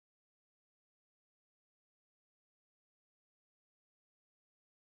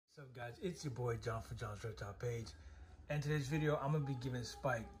up, guys? It's your boy John from John's Reptile Page, and today's video I'm gonna be giving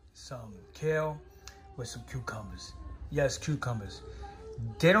Spike some kale with some cucumbers. Yes, cucumbers.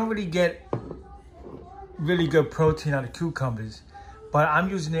 They don't really get really good protein out of cucumbers, but I'm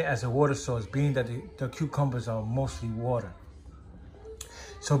using it as a water source, being that the cucumbers are mostly water.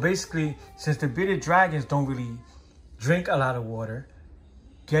 So basically, since the bearded dragons don't really drink a lot of water,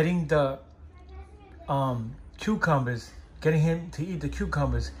 getting the cucumbers, getting him to eat the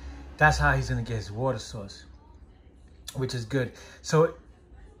cucumbers, that's how he's gonna get his water source, which is good. So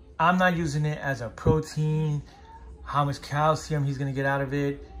I'm not using it as a protein, how much calcium he's gonna get out of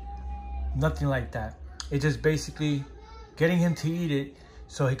it, nothing like that. It's just basically getting him to eat it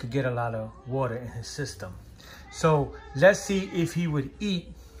so he could get a lot of water in his system. So let's see if he would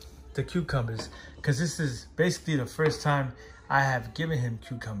eat the cucumbers, because this is basically the first time I have given him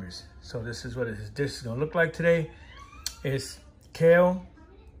cucumbers. So this is what his dish is gonna look like today. It's kale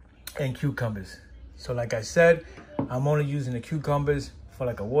and cucumbers. So like I said, I'm only using the cucumbers for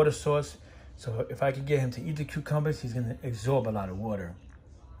like a water source. So if I can get him to eat the cucumbers, he's gonna absorb a lot of water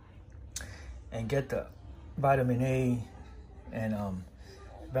and get the vitamin A and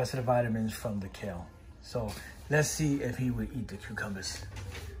rest of the vitamins from the kale. So let's see if he would eat the cucumbers.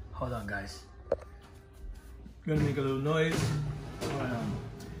 Hold on, guys. I'm gonna make a little noise.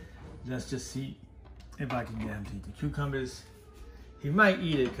 Let's just see if I can get him to eat the cucumbers. He might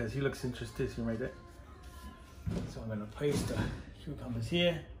eat it because he looks interested. See right there. So I'm gonna place the cucumbers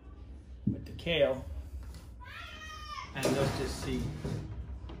here with the kale, and let's just see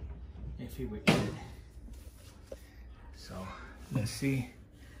if he would eat it. So let's see.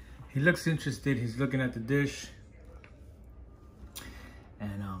 He looks interested. He's looking at the dish,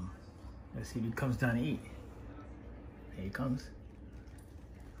 and let's see if he comes down to eat. Here he comes.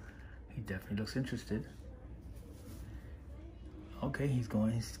 He definitely looks interested. Okay, he's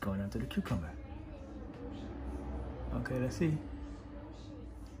going after the cucumber. Okay, let's see.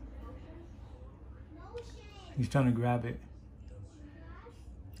 He's trying to grab it.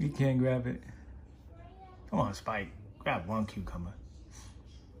 He can't grab it. Come on, Spike. Grab one cucumber.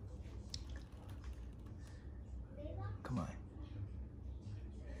 Come on.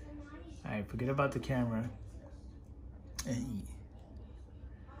 All right, forget about the camera and eat.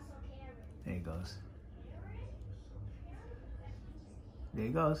 There he goes. There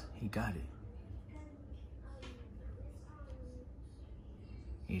he goes. He got it.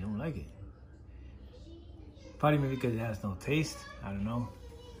 He don't like it. Probably maybe because it has no taste. I don't know.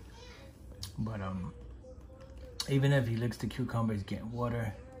 But even if he licks the cucumber, he's getting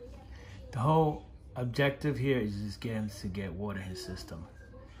water. The whole objective here is just get him to get water in his system.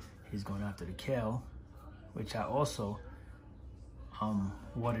 He's going after the kale, which I also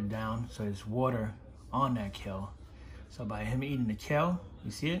watered down, so there's water on that kale. So by him eating the kale,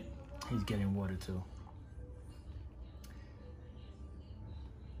 you see it? He's getting water too.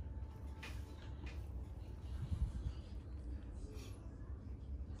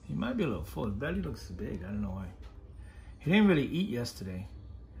 He might be a little full. His belly looks big. I don't know why. He didn't really eat yesterday.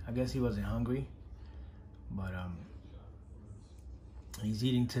 I guess he wasn't hungry. But he's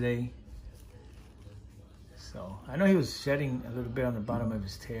eating today. So I know he was shedding a little bit on the bottom of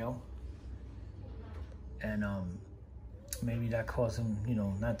his tail. And maybe that caused him, you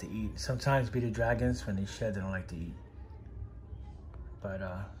know, not to eat. Sometimes bearded dragons, when they shed, they don't like to eat. But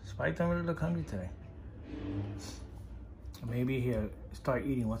Spike don't really look hungry today. Maybe he'll start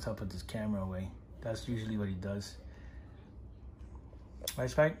eating once I put this camera away. That's usually what he does. Right,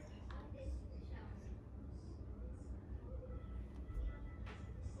 Spike?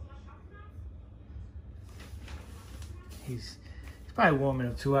 He's probably warming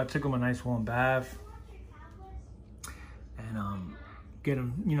up too. I took him a nice warm bath. And get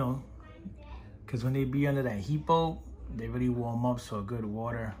him, you know, because when they be under that heat boat, they really warm up, so a good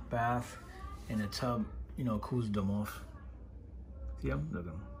water bath in the tub, you know, cools them off. See him? Look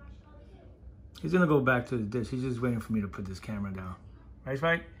at him. He's gonna go back to the dish. He's just waiting for me to put this camera down. Right,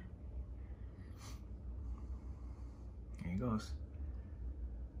 Spike? There he goes.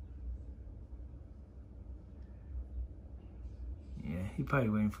 Yeah, he probably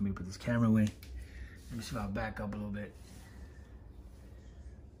waiting for me to put this camera away. Let me see if I back up a little bit.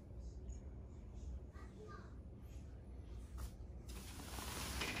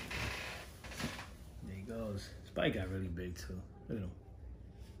 There he goes. Spike got really big too. Look at him.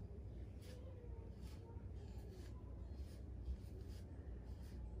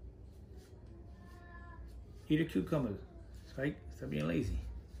 Eat a cucumber. Spike, stop being lazy.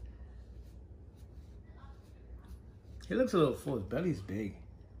 He looks a little full. His belly's big.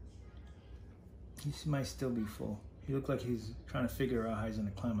 He might still be full. He looked like he's trying to figure out how he's gonna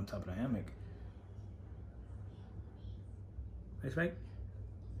climb on top of the hammock. Right, Spike?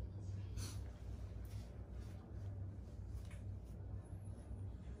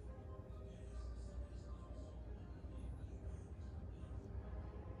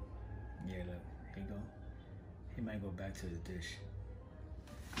 Yeah, look, here you go. He might go back to his dish.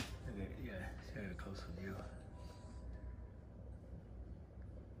 Okay, yeah, see a closer view.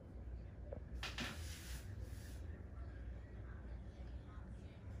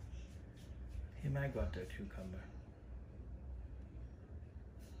 He might go after a cucumber.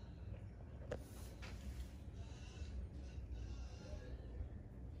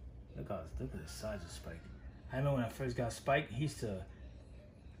 Look at the size of Spike. I remember when I first got Spike, he used to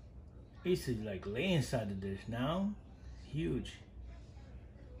like lay inside the dish. Now, huge.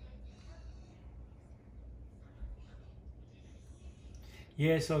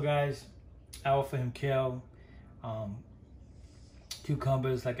 Yeah, so guys, I offer him kale,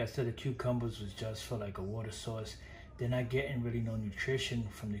 cucumbers. Like I said, the cucumbers was just for like a water source. They're not getting really no nutrition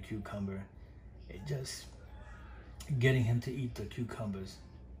from the cucumber. It just getting him to eat the cucumbers,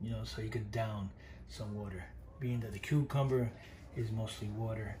 you know, so he could down some water, being that the cucumber is mostly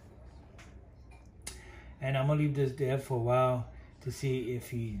water. And I'm gonna leave this there for a while to see if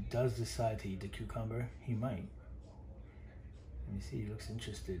he does decide to eat the cucumber. He might. Let me see, he looks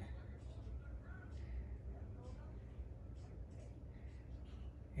interested.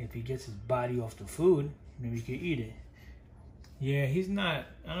 If he gets his body off the food, maybe he can eat it. Yeah, he's not,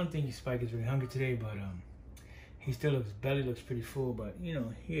 I don't think Spike is very hungry today, but he still looks, belly looks pretty full, but you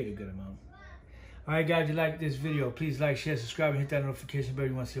know, he ate a good amount. All right, guys, if you like this video, please like, share, subscribe, and hit that notification bell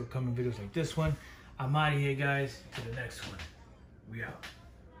if you want to see upcoming videos like this one. I'm out of here, guys. To the next one. We out.